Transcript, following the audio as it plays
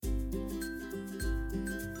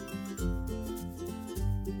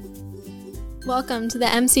Welcome to the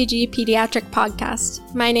MCG Pediatric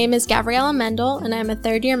Podcast. My name is Gabriella Mendel, and I'm a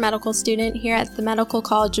third-year medical student here at the Medical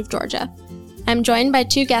College of Georgia. I'm joined by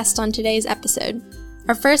two guests on today's episode.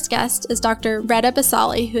 Our first guest is Dr. Retta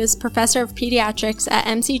Basali, who is Professor of Pediatrics at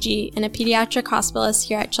MCG and a pediatric hospitalist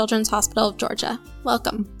here at Children's Hospital of Georgia.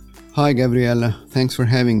 Welcome. Hi, Gabriella. Thanks for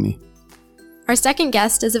having me. Our second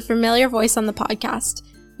guest is a familiar voice on the podcast.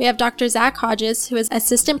 We have Dr. Zach Hodges, who is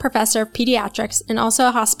Assistant Professor of Pediatrics and also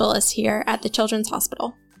a hospitalist here at the Children's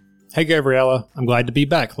Hospital. Hey, Gabriella. I'm glad to be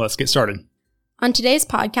back. Let's get started. On today's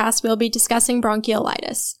podcast, we'll be discussing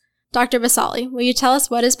bronchiolitis. Dr. Basali, will you tell us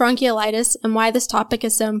what is bronchiolitis and why this topic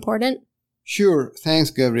is so important? Sure. Thanks,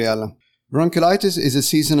 Gabriella. Bronchiolitis is a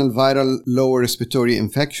seasonal viral lower respiratory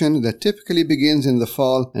infection that typically begins in the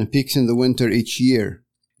fall and peaks in the winter each year.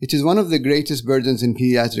 It is one of the greatest burdens in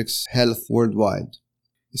pediatrics health worldwide.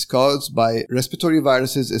 It's caused by respiratory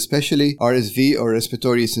viruses, especially RSV or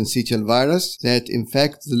respiratory syncytial virus, that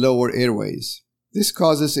infect the lower airways. This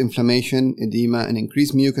causes inflammation, edema, and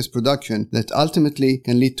increased mucus production that ultimately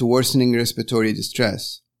can lead to worsening respiratory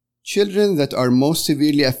distress. Children that are most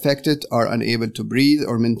severely affected are unable to breathe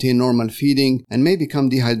or maintain normal feeding and may become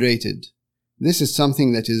dehydrated. This is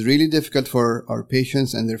something that is really difficult for our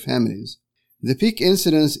patients and their families. The peak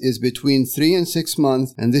incidence is between 3 and 6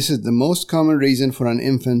 months, and this is the most common reason for an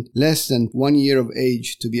infant less than 1 year of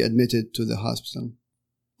age to be admitted to the hospital.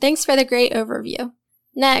 Thanks for the great overview.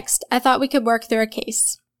 Next, I thought we could work through a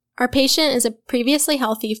case. Our patient is a previously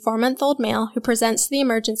healthy 4-month-old male who presents to the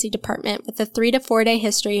emergency department with a 3 to 4 day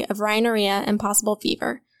history of rhinorrhea and possible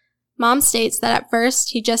fever. Mom states that at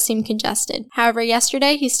first he just seemed congested. However,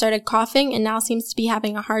 yesterday he started coughing and now seems to be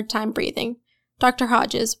having a hard time breathing. Dr.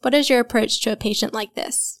 Hodges, what is your approach to a patient like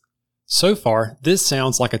this? So far, this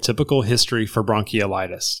sounds like a typical history for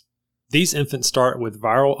bronchiolitis. These infants start with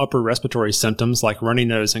viral upper respiratory symptoms like runny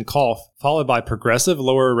nose and cough, followed by progressive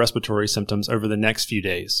lower respiratory symptoms over the next few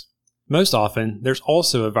days. Most often, there's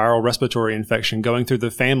also a viral respiratory infection going through the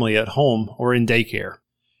family at home or in daycare.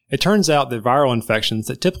 It turns out that viral infections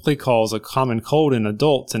that typically cause a common cold in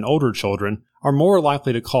adults and older children are more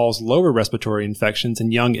likely to cause lower respiratory infections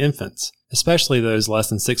in young infants, especially those less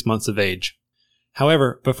than 6 months of age.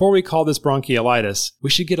 However, before we call this bronchiolitis,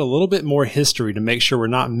 we should get a little bit more history to make sure we're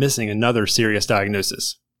not missing another serious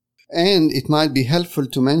diagnosis. And it might be helpful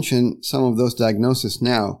to mention some of those diagnoses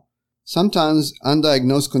now. Sometimes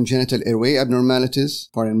undiagnosed congenital airway abnormalities,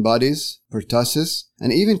 foreign bodies, pertussis,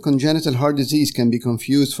 and even congenital heart disease can be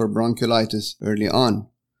confused for bronchiolitis early on.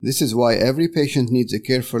 This is why every patient needs a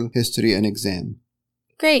careful history and exam.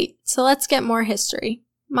 Great, so let's get more history.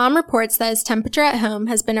 Mom reports that his temperature at home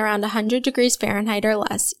has been around 100 degrees Fahrenheit or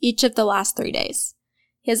less each of the last 3 days.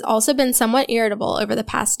 He has also been somewhat irritable over the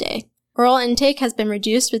past day. Oral intake has been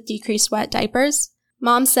reduced with decreased wet diapers.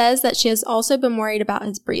 Mom says that she has also been worried about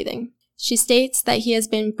his breathing. She states that he has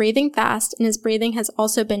been breathing fast and his breathing has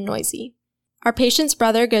also been noisy. Our patient's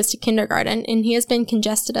brother goes to kindergarten and he has been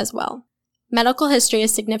congested as well. Medical history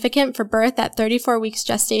is significant for birth at 34 weeks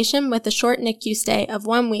gestation with a short NICU stay of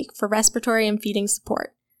 1 week for respiratory and feeding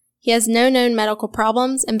support. He has no known medical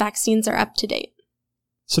problems and vaccines are up to date.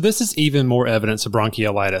 So this is even more evidence of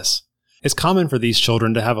bronchiolitis. It's common for these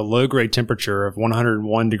children to have a low-grade temperature of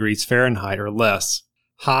 101 degrees Fahrenheit or less.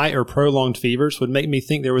 High or prolonged fevers would make me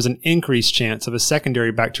think there was an increased chance of a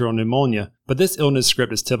secondary bacterial pneumonia, but this illness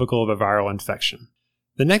script is typical of a viral infection.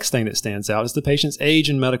 The next thing that stands out is the patient's age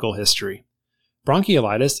and medical history.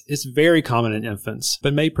 Bronchiolitis is very common in infants,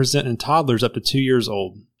 but may present in toddlers up to 2 years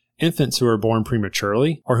old. Infants who are born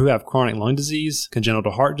prematurely or who have chronic lung disease,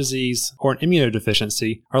 congenital heart disease, or an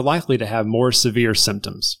immunodeficiency are likely to have more severe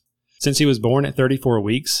symptoms. Since he was born at 34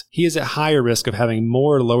 weeks, he is at higher risk of having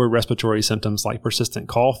more lower respiratory symptoms like persistent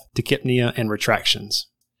cough, tachypnea, and retractions.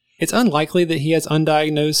 It's unlikely that he has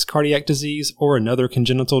undiagnosed cardiac disease or another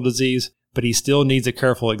congenital disease, but he still needs a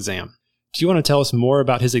careful exam. Do you want to tell us more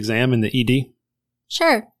about his exam in the ED?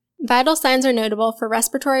 Sure. Vital signs are notable for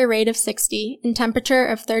respiratory rate of 60 and temperature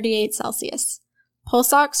of 38 Celsius.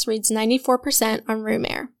 Pulse ox reads 94% on room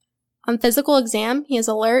air. On physical exam, he is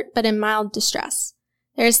alert but in mild distress.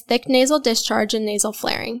 There is thick nasal discharge and nasal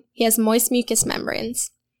flaring. He has moist mucous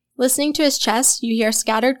membranes. Listening to his chest, you hear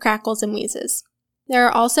scattered crackles and wheezes. There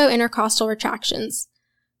are also intercostal retractions.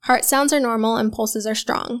 Heart sounds are normal and pulses are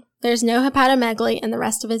strong. There is no hepatomegaly and the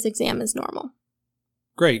rest of his exam is normal.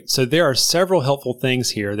 Great, so there are several helpful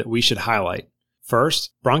things here that we should highlight.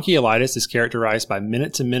 First, bronchiolitis is characterized by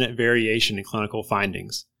minute-to-minute variation in clinical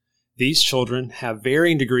findings. These children have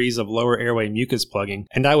varying degrees of lower airway mucus plugging,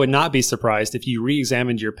 and I would not be surprised if you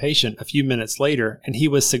re-examined your patient a few minutes later and he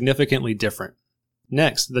was significantly different.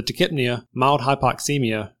 Next, the tachypnea, mild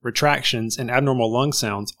hypoxemia, retractions, and abnormal lung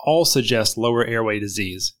sounds all suggest lower airway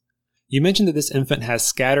disease. You mentioned that this infant has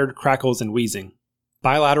scattered crackles and wheezing.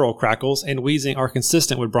 Bilateral crackles and wheezing are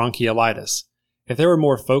consistent with bronchiolitis. If there were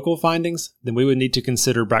more focal findings, then we would need to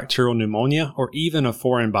consider bacterial pneumonia or even a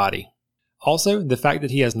foreign body. Also, the fact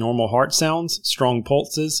that he has normal heart sounds, strong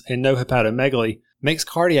pulses, and no hepatomegaly makes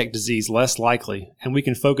cardiac disease less likely, and we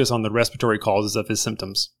can focus on the respiratory causes of his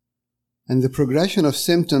symptoms. And the progression of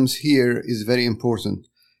symptoms here is very important.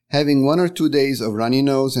 Having 1 or 2 days of runny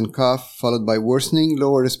nose and cough followed by worsening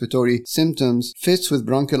lower respiratory symptoms fits with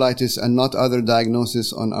bronchiolitis and not other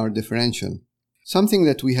diagnosis on our differential. Something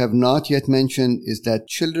that we have not yet mentioned is that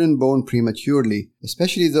children born prematurely,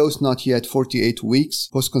 especially those not yet 48 weeks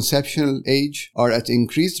post-conceptional age, are at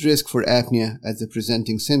increased risk for apnea as the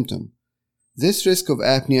presenting symptom. This risk of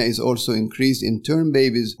apnea is also increased in term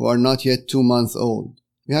babies who are not yet 2 months old.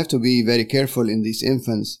 We have to be very careful in these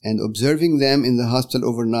infants, and observing them in the hospital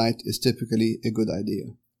overnight is typically a good idea.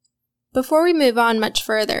 Before we move on much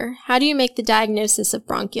further, how do you make the diagnosis of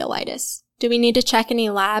bronchiolitis? Do we need to check any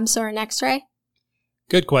labs or an x-ray?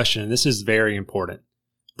 Good question, and this is very important.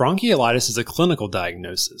 Bronchiolitis is a clinical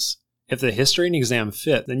diagnosis. If the history and exam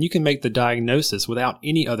fit, then you can make the diagnosis without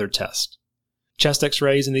any other test. Chest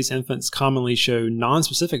x-rays in these infants commonly show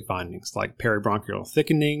nonspecific findings like peribronchial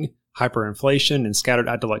thickening, hyperinflation, and scattered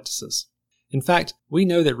atelectasis. In fact, we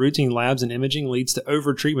know that routine labs and imaging leads to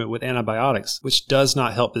overtreatment with antibiotics, which does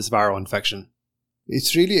not help this viral infection.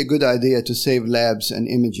 It's really a good idea to save labs and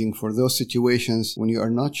imaging for those situations when you are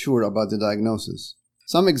not sure about the diagnosis.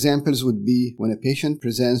 Some examples would be when a patient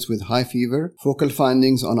presents with high fever, focal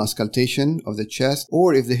findings on auscultation of the chest,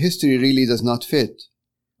 or if the history really does not fit.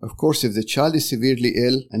 Of course, if the child is severely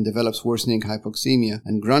ill and develops worsening hypoxemia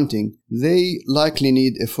and grunting, they likely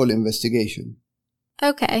need a full investigation.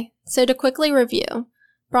 Okay, so to quickly review,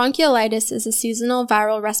 bronchiolitis is a seasonal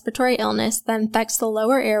viral respiratory illness that infects the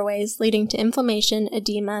lower airways, leading to inflammation,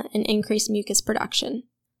 edema, and increased mucus production.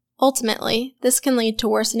 Ultimately, this can lead to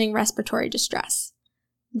worsening respiratory distress.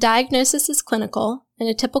 Diagnosis is clinical, and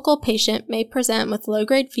a typical patient may present with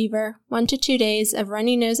low-grade fever, 1 to 2 days of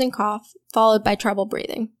runny nose and cough, followed by trouble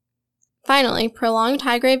breathing. Finally, prolonged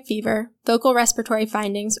high-grade fever, vocal respiratory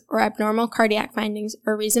findings, or abnormal cardiac findings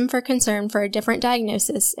are reason for concern for a different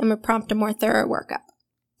diagnosis and would prompt a more thorough workup.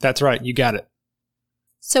 That's right, you got it.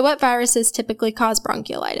 So what viruses typically cause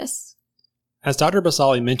bronchiolitis? As Dr.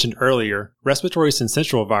 Basali mentioned earlier, respiratory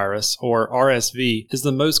syncytial virus, or RSV, is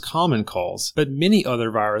the most common cause, but many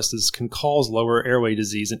other viruses can cause lower airway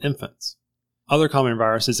disease in infants. Other common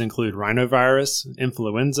viruses include rhinovirus,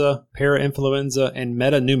 influenza, parainfluenza, and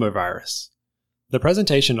metapneumovirus. The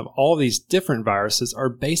presentation of all these different viruses are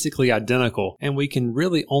basically identical, and we can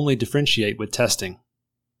really only differentiate with testing.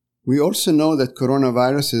 We also know that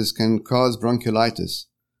coronaviruses can cause bronchiolitis.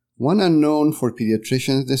 One unknown for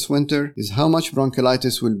pediatricians this winter is how much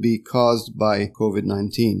bronchiolitis will be caused by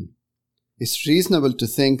COVID-19. It's reasonable to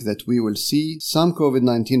think that we will see some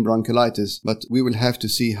COVID-19 bronchiolitis, but we will have to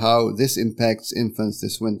see how this impacts infants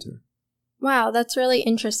this winter. Wow, that's really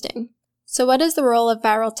interesting. So what is the role of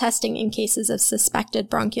viral testing in cases of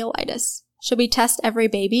suspected bronchiolitis? Should we test every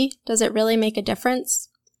baby? Does it really make a difference?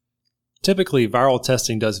 Typically, viral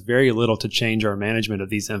testing does very little to change our management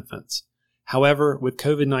of these infants. However, with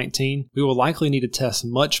COVID-19, we will likely need to test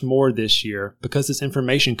much more this year because this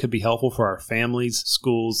information could be helpful for our families,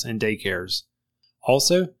 schools, and daycares.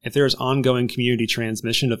 Also, if there is ongoing community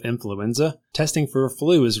transmission of influenza, testing for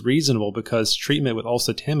flu is reasonable because treatment with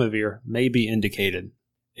oseltamivir may be indicated.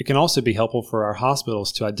 It can also be helpful for our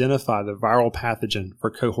hospitals to identify the viral pathogen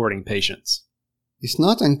for cohorting patients. It's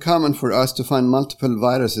not uncommon for us to find multiple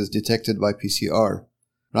viruses detected by PCR.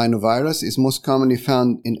 Rhinovirus is most commonly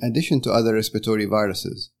found in addition to other respiratory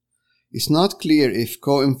viruses. It's not clear if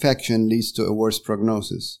co-infection leads to a worse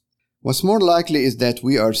prognosis. What's more likely is that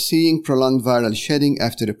we are seeing prolonged viral shedding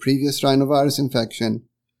after a previous rhinovirus infection.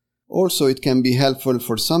 Also, it can be helpful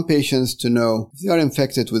for some patients to know if they are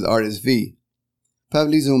infected with RSV.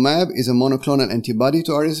 Pavlizumab is a monoclonal antibody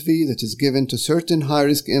to RSV that is given to certain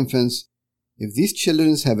high-risk infants. If these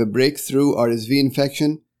children have a breakthrough RSV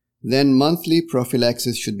infection, then monthly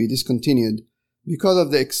prophylaxis should be discontinued because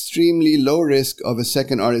of the extremely low risk of a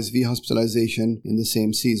second RSV hospitalization in the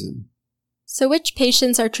same season. So which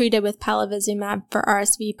patients are treated with pavlizumab for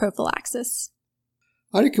RSV prophylaxis?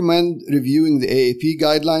 I recommend reviewing the AAP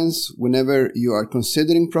guidelines whenever you are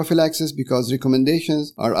considering prophylaxis because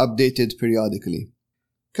recommendations are updated periodically.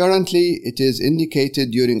 Currently, it is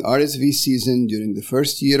indicated during RSV season during the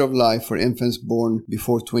first year of life for infants born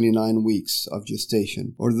before 29 weeks of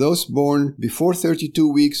gestation, or those born before 32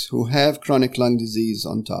 weeks who have chronic lung disease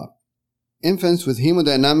on top. Infants with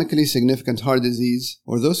hemodynamically significant heart disease,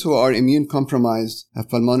 or those who are immune compromised, have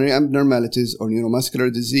pulmonary abnormalities or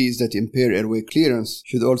neuromuscular disease that impair airway clearance,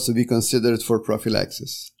 should also be considered for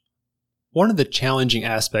prophylaxis. One of the challenging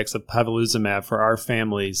aspects of pivolizumab for our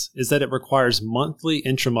families is that it requires monthly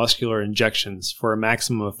intramuscular injections for a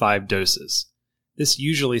maximum of 5 doses. This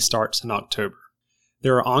usually starts in October.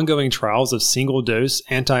 There are ongoing trials of single-dose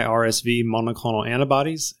anti-RSV monoclonal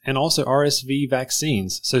antibodies and also RSV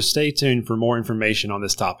vaccines, so stay tuned for more information on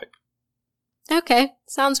this topic. Okay,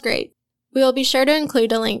 sounds great. We will be sure to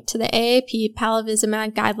include a link to the AAP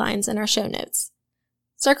pivolizumab guidelines in our show notes.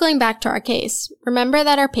 Circling back to our case, remember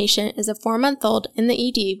that our patient is a 4-month-old in the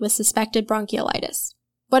ED with suspected bronchiolitis.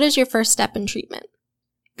 What is your first step in treatment?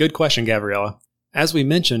 Good question, Gabriella. As we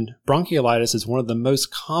mentioned, bronchiolitis is one of the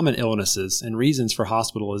most common illnesses and reasons for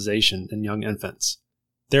hospitalization in young infants.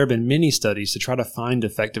 There have been many studies to try to find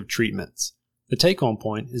effective treatments. The take-home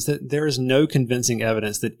point is that there is no convincing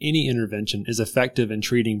evidence that any intervention is effective in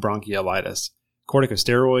treating bronchiolitis.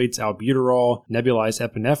 Corticosteroids, albuterol, nebulized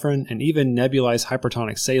epinephrine, and even nebulized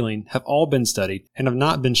hypertonic saline have all been studied and have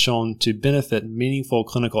not been shown to benefit meaningful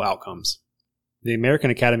clinical outcomes. The American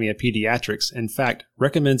Academy of Pediatrics, in fact,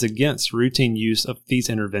 recommends against routine use of these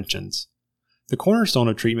interventions. The cornerstone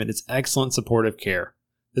of treatment is excellent supportive care.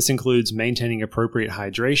 This includes maintaining appropriate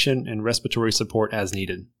hydration and respiratory support as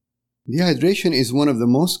needed. Dehydration is one of the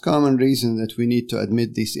most common reasons that we need to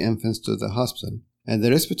admit these infants to the hospital. And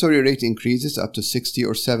the respiratory rate increases up to 60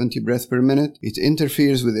 or 70 breaths per minute. It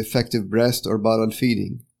interferes with effective breast or bottle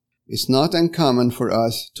feeding. It's not uncommon for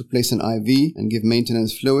us to place an IV and give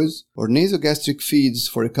maintenance fluids or nasogastric feeds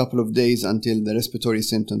for a couple of days until the respiratory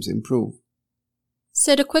symptoms improve.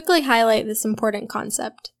 So to quickly highlight this important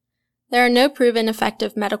concept, there are no proven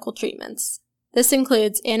effective medical treatments. This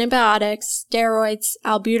includes antibiotics, steroids,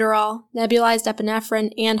 albuterol, nebulized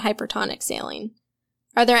epinephrine, and hypertonic saline.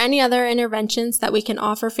 Are there any other interventions that we can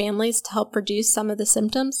offer families to help reduce some of the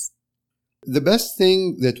symptoms? The best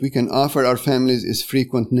thing that we can offer our families is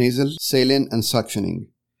frequent nasal, saline, and suctioning.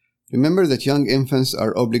 Remember that young infants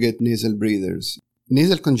are obligate nasal breathers.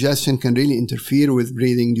 Nasal congestion can really interfere with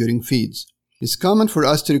breathing during feeds. It's common for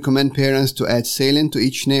us to recommend parents to add saline to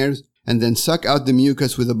each snare and then suck out the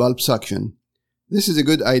mucus with a bulb suction. This is a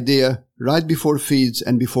good idea right before feeds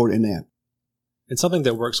and before a nap. And something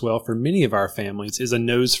that works well for many of our families is a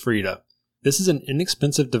nose Frida. This is an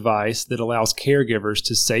inexpensive device that allows caregivers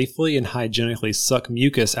to safely and hygienically suck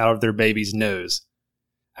mucus out of their baby's nose.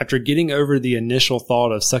 After getting over the initial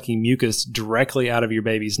thought of sucking mucus directly out of your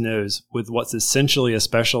baby's nose with what's essentially a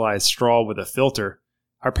specialized straw with a filter,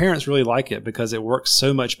 our parents really like it because it works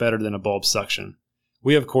so much better than a bulb suction.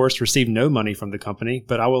 We, of course, receive no money from the company,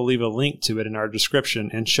 but I will leave a link to it in our description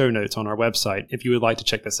and show notes on our website if you would like to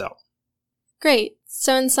check this out. Great.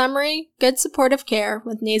 So in summary, good supportive care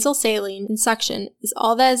with nasal saline and suction is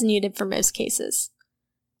all that is needed for most cases.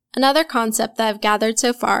 Another concept that I've gathered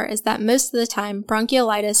so far is that most of the time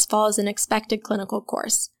bronchiolitis follows an expected clinical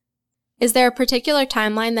course. Is there a particular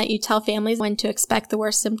timeline that you tell families when to expect the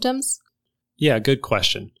worst symptoms? Yeah, good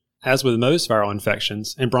question. As with most viral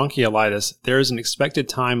infections, in bronchiolitis, there is an expected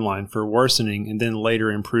timeline for worsening and then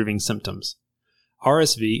later improving symptoms.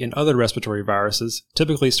 RSV and other respiratory viruses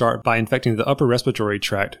typically start by infecting the upper respiratory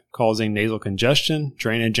tract, causing nasal congestion,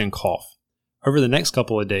 drainage, and cough. Over the next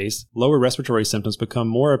couple of days, lower respiratory symptoms become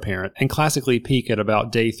more apparent and classically peak at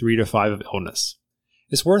about day 3 to 5 of illness.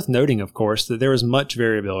 It's worth noting, of course, that there is much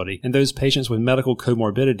variability, and those patients with medical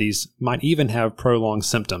comorbidities might even have prolonged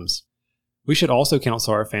symptoms. We should also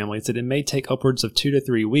counsel our families that it may take upwards of 2 to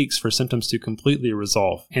 3 weeks for symptoms to completely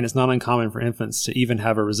resolve, and it's not uncommon for infants to even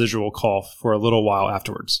have a residual cough for a little while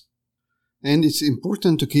afterwards. And it's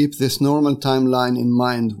important to keep this normal timeline in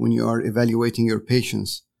mind when you are evaluating your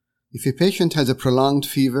patients. If a patient has a prolonged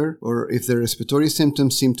fever, or if their respiratory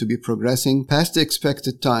symptoms seem to be progressing past the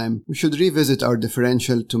expected time, we should revisit our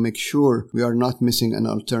differential to make sure we are not missing an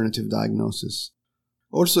alternative diagnosis.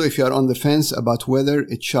 Also, if you are on the fence about whether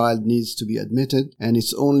a child needs to be admitted and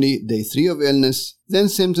it's only day 3 of illness, then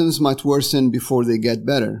symptoms might worsen before they get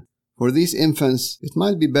better. For these infants, it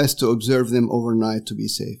might be best to observe them overnight to be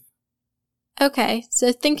safe. Okay,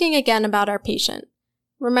 so thinking again about our patient.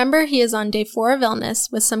 Remember he is on day 4 of illness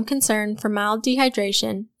with some concern for mild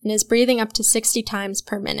dehydration and is breathing up to 60 times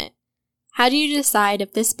per minute. How do you decide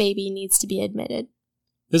if this baby needs to be admitted?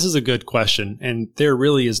 This is a good question, and there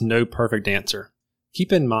really is no perfect answer.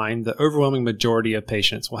 Keep in mind the overwhelming majority of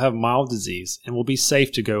patients will have mild disease and will be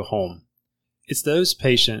safe to go home. It's those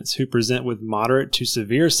patients who present with moderate to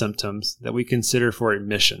severe symptoms that we consider for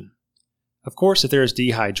admission. Of course, if there is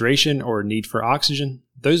dehydration or need for oxygen,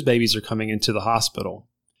 those babies are coming into the hospital.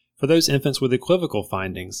 For those infants with equivocal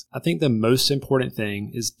findings, I think the most important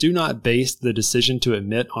thing is do not base the decision to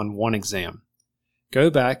admit on one exam. Go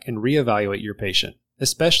back and reevaluate your patient,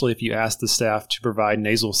 especially if you ask the staff to provide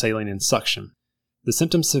nasal saline and suction. The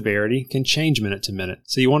symptom severity can change minute to minute,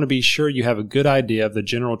 so you want to be sure you have a good idea of the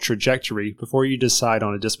general trajectory before you decide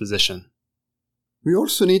on a disposition. We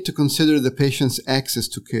also need to consider the patient's access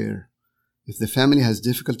to care. If the family has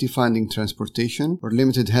difficulty finding transportation or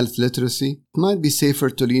limited health literacy, it might be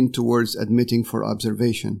safer to lean towards admitting for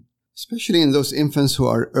observation, especially in those infants who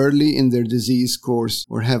are early in their disease course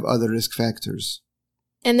or have other risk factors.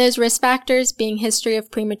 And those risk factors being history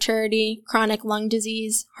of prematurity, chronic lung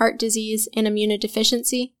disease, heart disease, and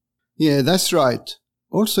immunodeficiency? Yeah, that's right.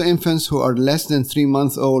 Also, infants who are less than 3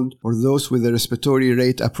 months old or those with a respiratory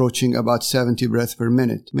rate approaching about 70 breaths per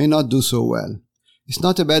minute may not do so well. It's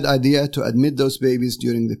not a bad idea to admit those babies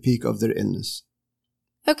during the peak of their illness.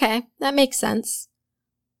 Okay, that makes sense.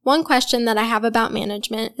 One question that I have about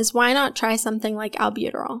management is why not try something like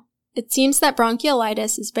albuterol? It seems that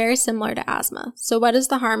bronchiolitis is very similar to asthma, so what is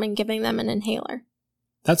the harm in giving them an inhaler?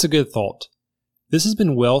 That's a good thought. This has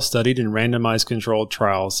been well studied in randomized controlled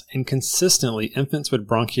trials, and consistently infants with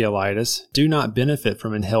bronchiolitis do not benefit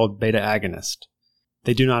from inhaled beta agonist.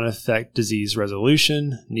 They do not affect disease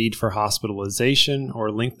resolution, need for hospitalization, or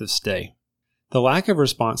length of stay. The lack of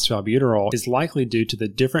response to albuterol is likely due to the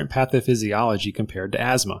different pathophysiology compared to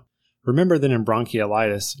asthma. Remember that in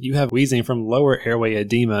bronchiolitis, you have wheezing from lower airway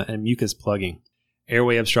edema and mucus plugging.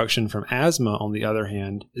 Airway obstruction from asthma, on the other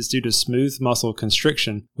hand, is due to smooth muscle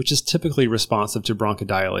constriction, which is typically responsive to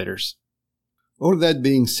bronchodilators. All that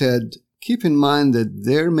being said, keep in mind that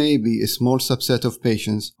there may be a small subset of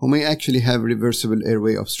patients who may actually have reversible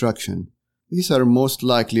airway obstruction. These are most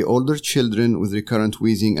likely older children with recurrent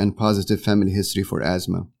wheezing and positive family history for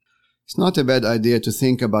asthma. It's not a bad idea to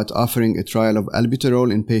think about offering a trial of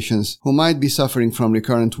albuterol in patients who might be suffering from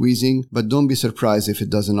recurrent wheezing, but don't be surprised if it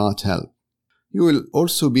does not help. You will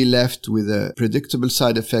also be left with the predictable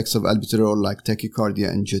side effects of albuterol like tachycardia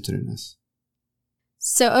and jitteriness.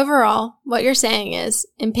 So overall, what you're saying is,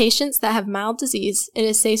 in patients that have mild disease, it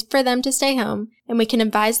is safe for them to stay home, and we can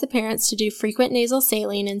advise the parents to do frequent nasal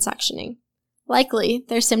saline and suctioning. Likely,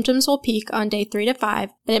 their symptoms will peak on day 3 to 5,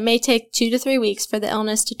 and it may take 2 to 3 weeks for the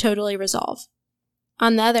illness to totally resolve.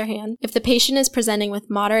 On the other hand, if the patient is presenting with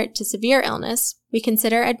moderate to severe illness, we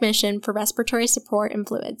consider admission for respiratory support and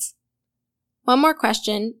fluids. One more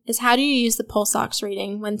question is, how do you use the pulse ox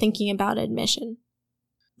reading when thinking about admission?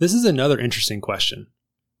 This is another interesting question.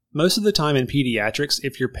 Most of the time in pediatrics,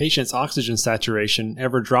 if your patient's oxygen saturation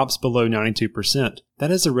ever drops below 92%,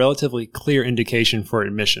 that is a relatively clear indication for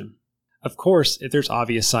admission. Of course, if there's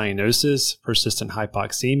obvious cyanosis, persistent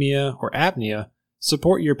hypoxemia, or apnea,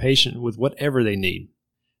 support your patient with whatever they need.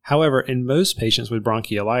 However, in most patients with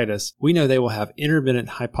bronchiolitis, we know they will have intermittent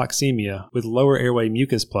hypoxemia with lower airway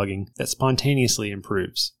mucus plugging that spontaneously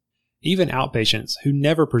improves. Even outpatients who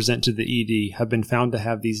never present to the ED have been found to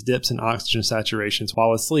have these dips in oxygen saturations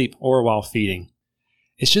while asleep or while feeding.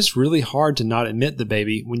 It's just really hard to not admit the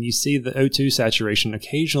baby when you see the O2 saturation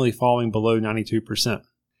occasionally falling below 92%.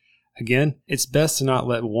 Again, it's best to not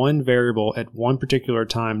let one variable at one particular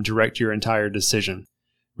time direct your entire decision.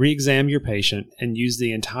 Re-examine your patient and use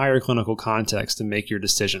the entire clinical context to make your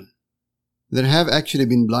decision. There have actually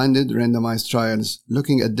been blinded randomized trials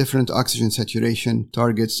looking at different oxygen saturation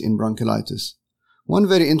targets in bronchiolitis. One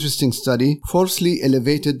very interesting study falsely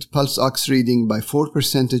elevated pulse ox reading by 4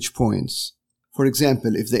 percentage points. For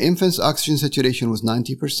example, if the infant's oxygen saturation was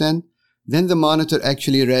 90%, then the monitor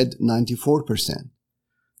actually read 94%.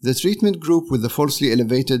 The treatment group with the falsely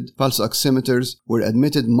elevated pulse oximeters were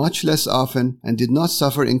admitted much less often and did not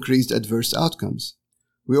suffer increased adverse outcomes.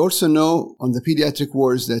 We also know on the pediatric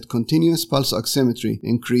wards that continuous pulse oximetry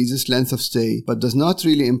increases length of stay but does not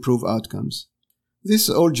really improve outcomes. This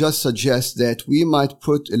all just suggests that we might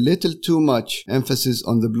put a little too much emphasis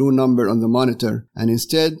on the blue number on the monitor, and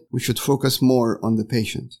instead we should focus more on the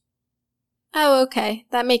patient. Oh, okay,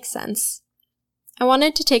 that makes sense. I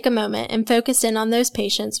wanted to take a moment and focus in on those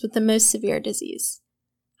patients with the most severe disease.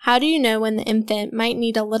 How do you know when the infant might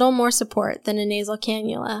need a little more support than a nasal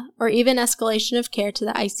cannula, or even escalation of care to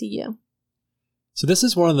the ICU? So this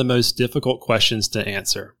is one of the most difficult questions to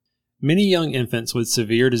answer. Many young infants with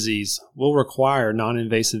severe disease will require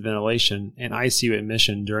non-invasive ventilation and ICU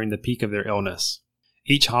admission during the peak of their illness.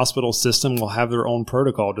 Each hospital system will have their own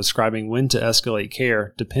protocol describing when to escalate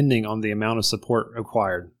care depending on the amount of support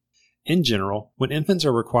required. In general, when infants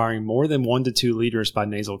are requiring more than 1 to 2 liters by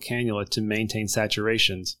nasal cannula to maintain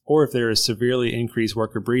saturations, or if there is severely increased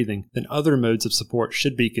worker breathing, then other modes of support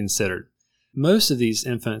should be considered. Most of these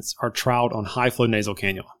infants are trialed on high-flow nasal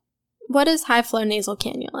cannula. What is high-flow nasal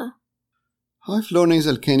cannula? High-flow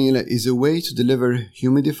nasal cannula is a way to deliver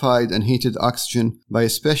humidified and heated oxygen by a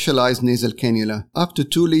specialized nasal cannula up to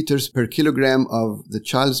 2 liters per kilogram of the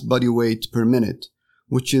child's body weight per minute,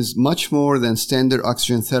 which is much more than standard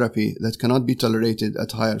oxygen therapy that cannot be tolerated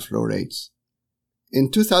at higher flow rates.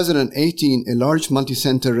 In 2018, a large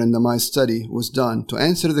multicenter randomized study was done to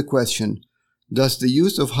answer the question, does the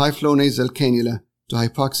use of high-flow nasal cannula to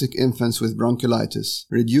hypoxic infants with bronchiolitis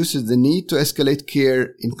reduces the need to escalate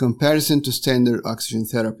care in comparison to standard oxygen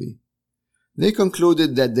therapy? They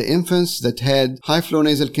concluded that the infants that had high-flow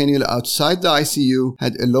nasal cannula outside the ICU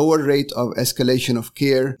had a lower rate of escalation of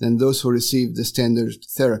care than those who received the standard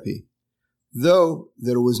therapy, though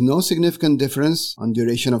there was no significant difference on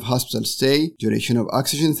duration of hospital stay, duration of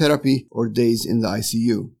oxygen therapy, or days in the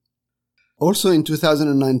ICU. Also in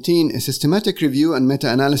 2019, a systematic review and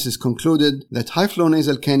meta-analysis concluded that high-flow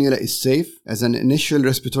nasal cannula is safe as an initial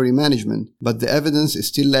respiratory management, but the evidence is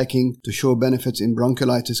still lacking to show benefits in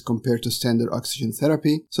bronchiolitis compared to standard oxygen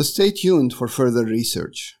therapy, so stay tuned for further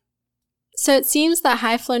research. So it seems that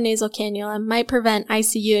high-flow nasal cannula might prevent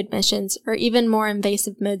ICU admissions or even more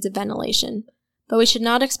invasive modes of ventilation, but we should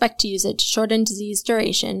not expect to use it to shorten disease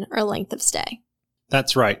duration or length of stay.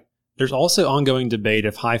 That's right. There's also ongoing debate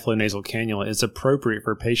if high-flow nasal cannula is appropriate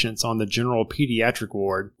for patients on the general pediatric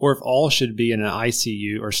ward or if all should be in an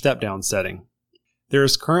ICU or step-down setting. There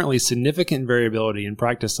is currently significant variability in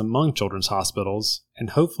practice among children's hospitals,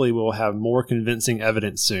 and hopefully we'll have more convincing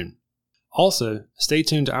evidence soon. Also, stay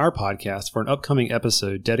tuned to our podcast for an upcoming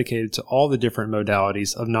episode dedicated to all the different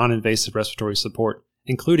modalities of non-invasive respiratory support,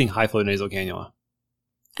 including high-flow nasal cannula.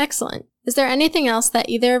 Excellent. Is there anything else that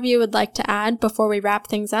either of you would like to add before we wrap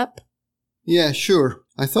things up? Yeah, sure.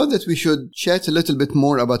 I thought that we should chat a little bit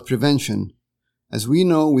more about prevention. As we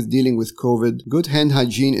know with dealing with COVID, good hand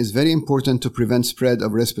hygiene is very important to prevent spread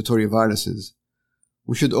of respiratory viruses.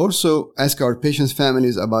 We should also ask our patients'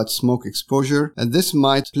 families about smoke exposure, and this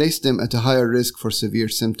might place them at a higher risk for severe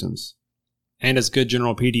symptoms. And as good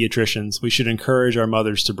general pediatricians, we should encourage our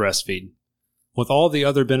mothers to breastfeed. With all the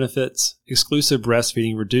other benefits, exclusive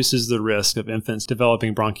breastfeeding reduces the risk of infants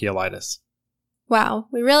developing bronchiolitis. Wow,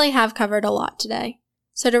 we really have covered a lot today.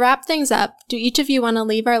 So to wrap things up, do each of you want to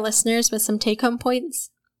leave our listeners with some take-home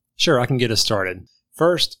points? Sure, I can get us started.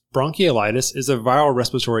 First, bronchiolitis is a viral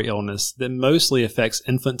respiratory illness that mostly affects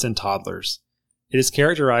infants and toddlers. It is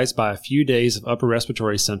characterized by a few days of upper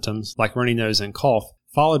respiratory symptoms like runny nose and cough,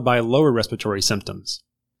 followed by lower respiratory symptoms.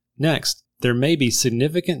 Next, there may be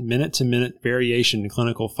significant minute-to-minute variation in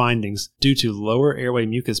clinical findings due to lower airway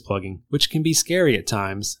mucus plugging, which can be scary at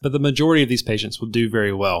times, but the majority of these patients will do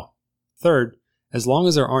very well. Third, as long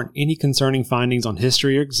as there aren't any concerning findings on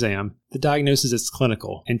history or exam, the diagnosis is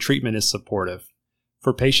clinical and treatment is supportive.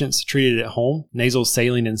 For patients treated at home, nasal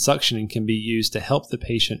saline and suctioning can be used to help the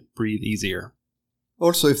patient breathe easier.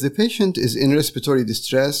 Also, if the patient is in respiratory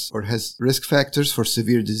distress or has risk factors for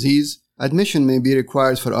severe disease, admission may be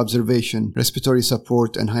required for observation, respiratory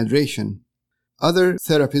support, and hydration. Other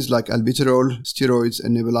therapies like albuterol, steroids,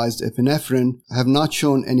 and nebulized epinephrine have not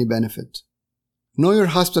shown any benefit. Know your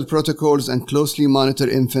hospital protocols and closely monitor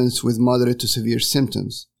infants with moderate to severe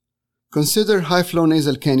symptoms. Consider high-flow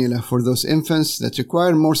nasal cannula for those infants that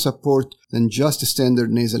require more support than just a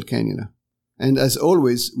standard nasal cannula. And as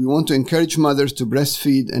always, we want to encourage mothers to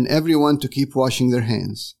breastfeed and everyone to keep washing their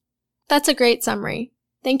hands. That's a great summary.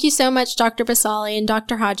 Thank you so much, Dr. Basali and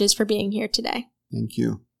Dr. Hodges, for being here today. Thank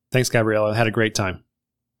you. Thanks, Gabriella. I had a great time.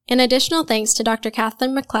 An additional thanks to Dr.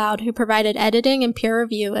 Kathleen McLeod, who provided editing and peer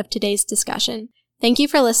review of today's discussion. Thank you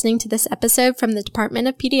for listening to this episode from the Department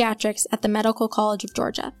of Pediatrics at the Medical College of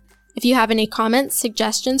Georgia. If you have any comments,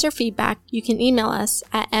 suggestions, or feedback, you can email us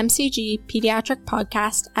at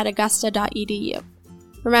mcgpediatricpodcast@augusta.edu.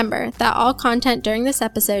 Remember that all content during this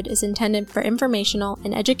episode is intended for informational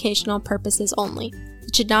and educational purposes only.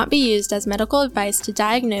 It should not be used as medical advice to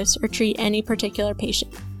diagnose or treat any particular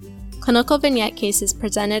patient. Clinical vignette cases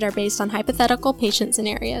presented are based on hypothetical patient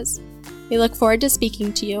scenarios. We look forward to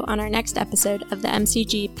speaking to you on our next episode of the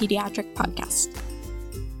MCG Pediatric Podcast.